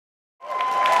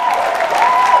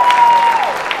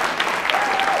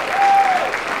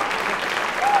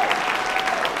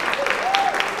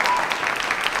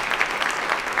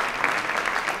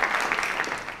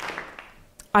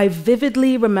I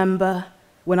vividly remember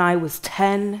when I was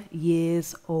 10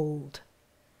 years old.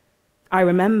 I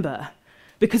remember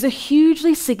because a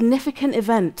hugely significant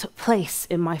event took place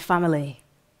in my family: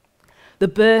 the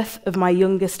birth of my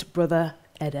youngest brother,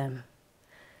 Edem.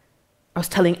 I was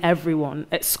telling everyone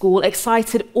at school,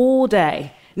 excited all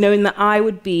day, knowing that I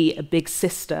would be a big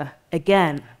sister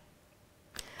again.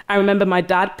 I remember my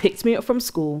dad picked me up from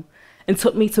school and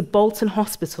took me to Bolton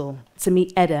Hospital to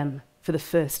meet Edem for the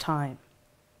first time.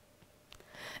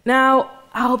 Now,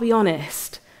 I'll be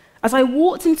honest, as I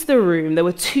walked into the room, there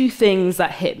were two things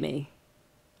that hit me.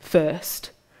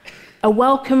 First, a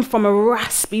welcome from a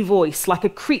raspy voice like a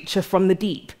creature from the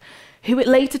deep, who it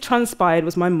later transpired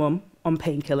was my mum on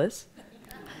painkillers.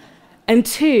 And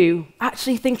two,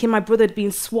 actually thinking my brother had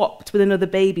been swapped with another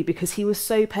baby because he was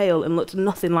so pale and looked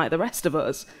nothing like the rest of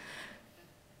us.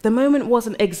 The moment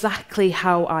wasn't exactly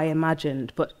how I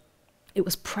imagined, but it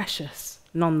was precious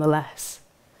nonetheless.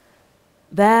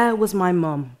 There was my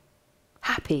mum,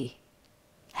 happy,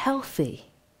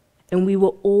 healthy, and we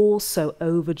were all so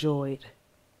overjoyed.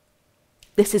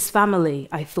 This is family,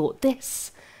 I thought.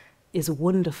 This is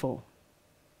wonderful.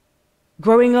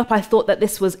 Growing up, I thought that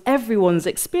this was everyone's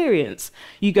experience.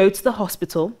 You go to the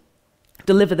hospital,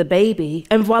 deliver the baby,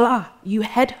 and voila, you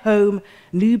head home,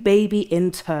 new baby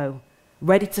in tow,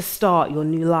 ready to start your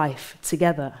new life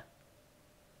together.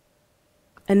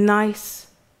 A nice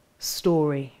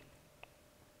story,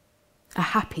 a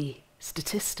happy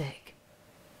statistic.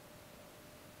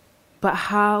 But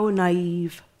how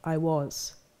naive I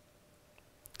was.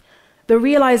 The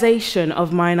realization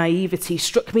of my naivety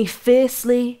struck me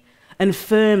fiercely and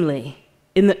firmly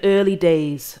in the early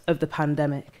days of the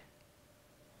pandemic.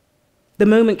 The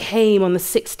moment came on the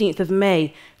 16th of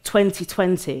May,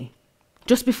 2020,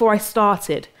 just before I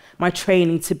started my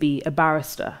training to be a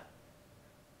barrister.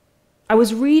 I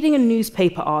was reading a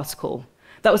newspaper article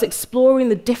that was exploring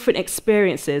the different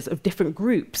experiences of different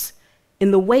groups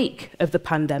in the wake of the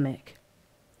pandemic.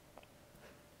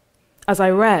 As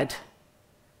I read,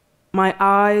 my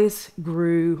eyes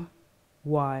grew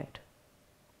wide.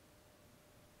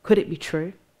 Could it be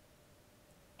true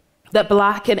that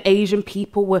Black and Asian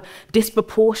people were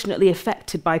disproportionately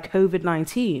affected by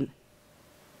COVID-19?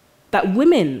 That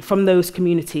women from those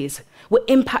communities were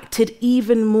impacted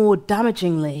even more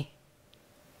damagingly?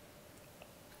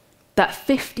 That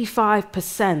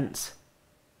 55%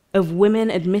 of women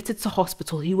admitted to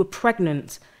hospital who were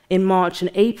pregnant in March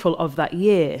and April of that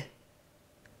year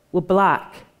were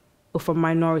Black or from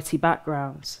minority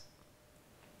backgrounds?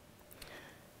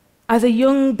 As a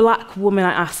young Black woman,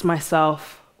 I asked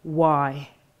myself,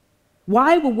 why?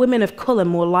 Why were women of color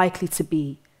more likely to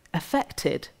be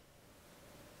affected?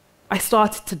 I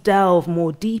started to delve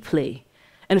more deeply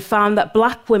and found that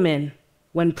Black women,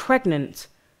 when pregnant,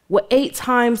 were 8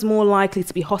 times more likely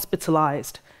to be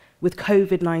hospitalized with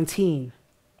COVID-19.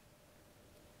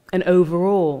 And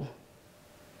overall,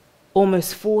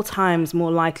 almost 4 times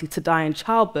more likely to die in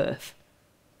childbirth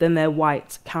than their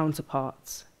white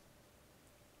counterparts.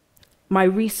 My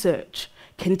research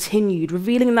continued,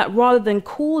 revealing that rather than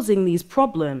causing these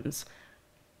problems,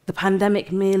 the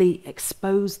pandemic merely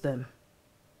exposed them,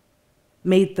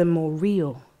 made them more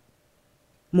real,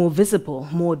 more visible,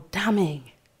 more damning.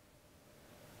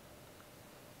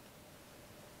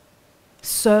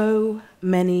 So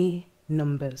many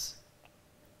numbers,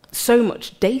 so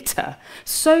much data,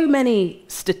 so many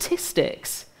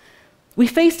statistics. We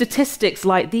face statistics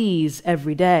like these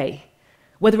every day,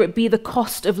 whether it be the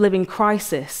cost of living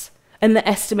crisis and the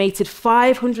estimated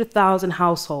 500,000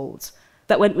 households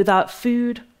that went without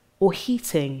food or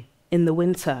heating in the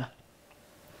winter,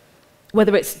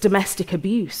 whether it's domestic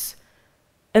abuse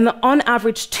and the on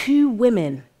average 2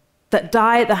 women that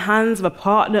die at the hands of a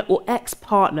partner or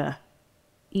ex-partner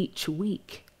each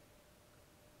week,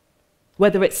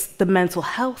 whether it's the mental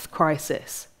health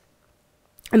crisis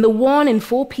and the 1 in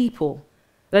 4 people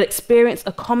that experience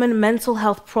a common mental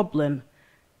health problem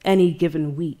any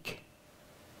given week.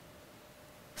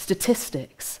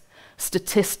 Statistics,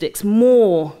 statistics,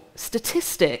 more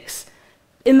statistics.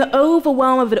 In the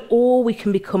overwhelm of it all, we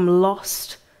can become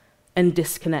lost and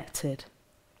disconnected.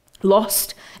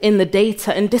 Lost in the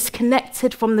data and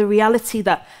disconnected from the reality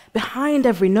that behind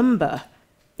every number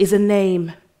is a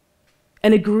name,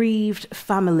 an aggrieved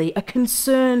family, a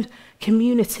concerned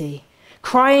community,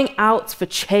 crying out for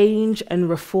change and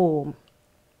reform.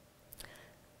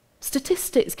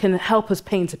 Statistics can help us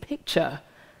paint a picture,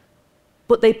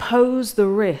 but they pose the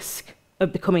risk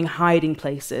of becoming hiding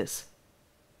places,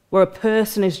 where a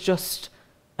person is just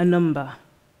a number,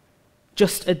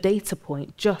 just a data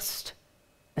point, just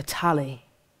a tally.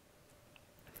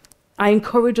 I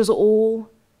encourage us all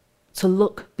to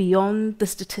look beyond the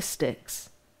statistics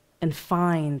and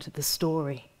find the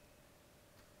story.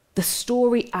 The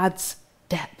story adds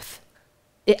depth.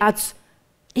 It adds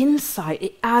insight.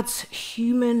 It adds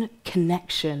human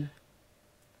connection.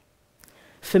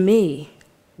 For me,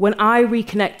 when I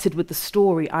reconnected with the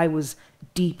story, I was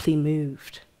deeply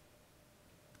moved.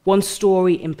 One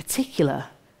story in particular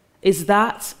is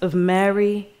that of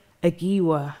Mary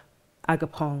Agiwa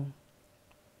Agapong.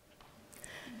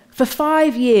 For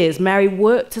 5 years, Mary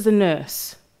worked as a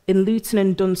nurse in Luton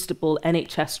and Dunstable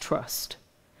NHS Trust.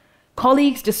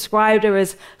 Colleagues described her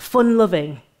as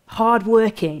fun-loving,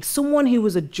 hard-working, someone who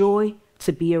was a joy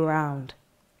to be around.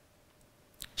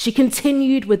 She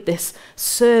continued with this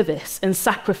service and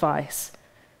sacrifice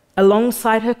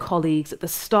alongside her colleagues at the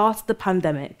start of the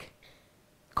pandemic,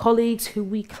 colleagues who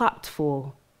we clapped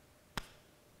for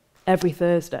every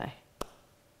Thursday.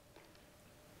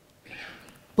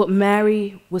 But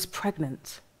Mary was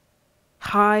pregnant,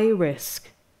 high risk,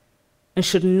 and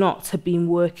should not have been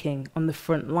working on the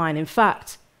front line. In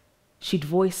fact, she'd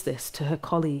voiced this to her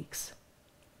colleagues.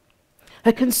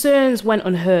 Her concerns went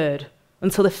unheard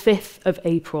until the 5th of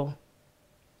April,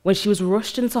 when she was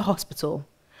rushed into hospital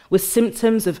with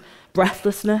symptoms of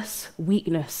breathlessness,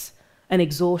 weakness, and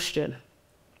exhaustion.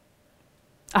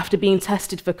 After being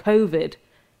tested for COVID,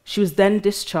 she was then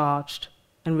discharged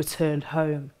and returned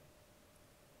home.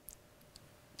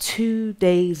 2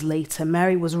 days later,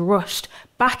 Mary was rushed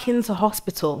back into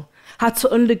hospital, had to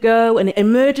undergo an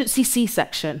emergency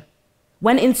C-section,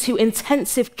 went into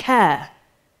intensive care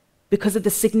because of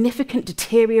the significant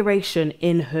deterioration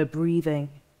in her breathing.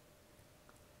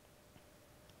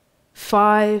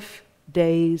 5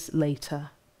 days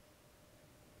later,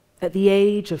 at the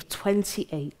age of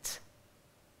 28,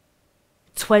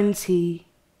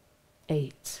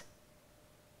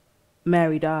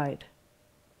 Mary died.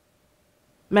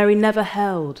 Mary never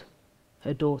held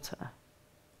her daughter.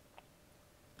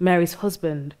 Mary's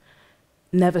husband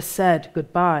never said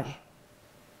goodbye.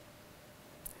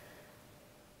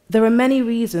 There are many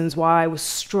reasons why I was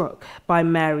struck by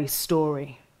Mary's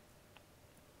story.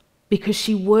 Because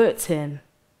she worked in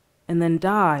and then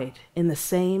died in the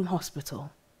same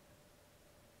hospital.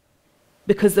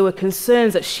 Because there were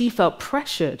concerns that she felt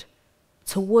pressured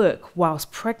to work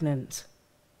whilst pregnant.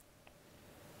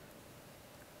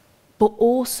 But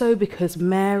also because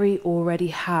Mary already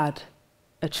had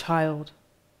a child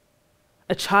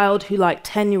who, like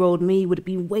 10-year-old me, would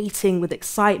be waiting with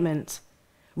excitement,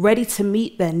 ready to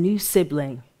meet their new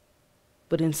sibling,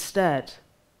 but instead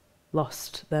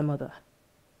lost their mother.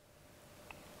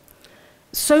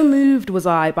 So moved was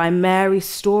I by Mary's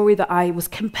story that I was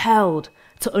compelled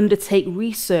to undertake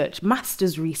research,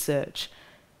 master's research,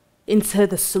 into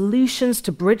the solutions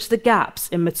to bridge the gaps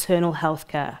in maternal health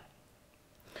care.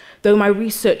 Though my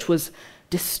research was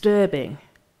disturbing,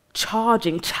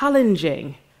 charging,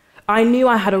 challenging, I knew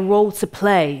I had a role to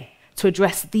play to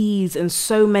address these and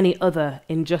so many other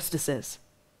injustices.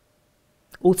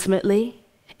 Ultimately,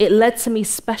 it led to me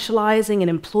specialising in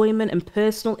employment and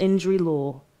personal injury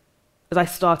law as I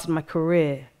started my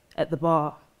career at the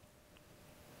bar.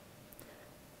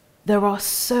 There are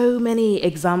so many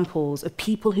examples of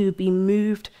people who've been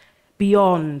moved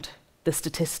beyond the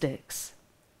statistics.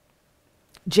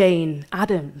 Jane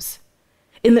Addams,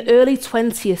 in the early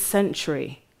 20th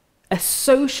century, a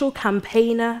social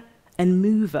campaigner and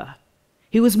mover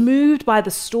who was moved by the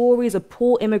stories of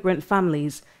poor immigrant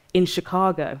families in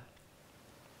Chicago.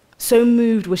 So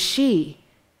moved was she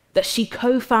that she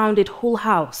co-founded Hull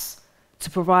House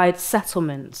to provide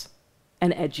settlement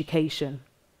and education.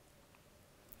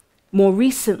 More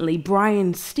recently,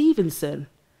 Brian Stevenson,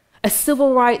 a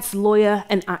civil rights lawyer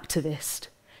and activist,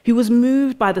 who was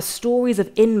moved by the stories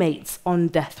of inmates on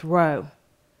death row.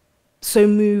 So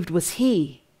moved was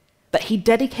he that he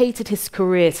dedicated his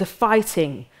career to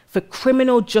fighting for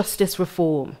criminal justice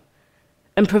reform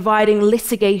and providing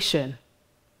litigation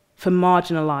for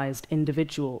marginalised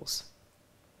individuals.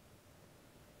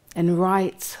 And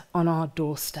right on our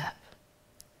doorstep,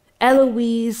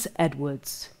 Eloise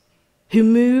Edwards, who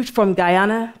moved from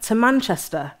Guyana to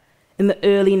Manchester in the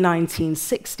early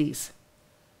 1960s.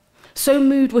 So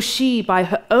moved was she by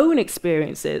her own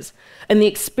experiences and the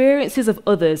experiences of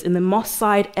others in the Moss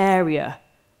Side area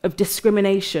of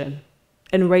discrimination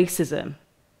and racism,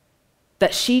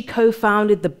 that she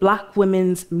co-founded the Black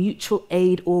Women's Mutual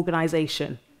Aid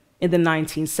Organization in the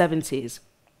 1970s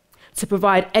to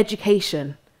provide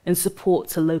education and support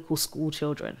to local school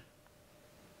children.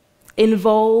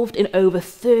 Involved in over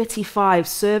 35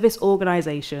 service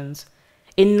organizations,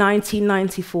 in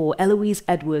 1994, Eloise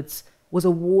Edwards was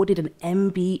awarded an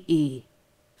MBE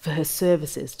for her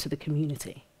services to the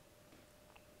community.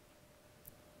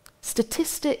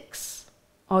 Statistics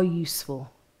are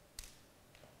useful,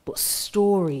 but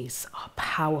stories are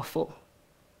powerful.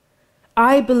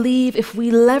 I believe if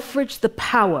we leverage the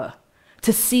power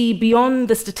to see beyond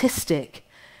the statistic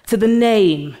to the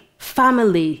name,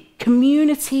 family,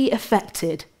 community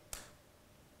affected,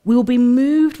 we will be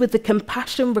moved with the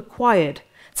compassion required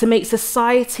to make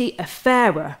society a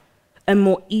fairer and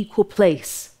more equal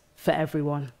place for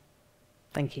everyone.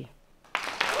 Thank you.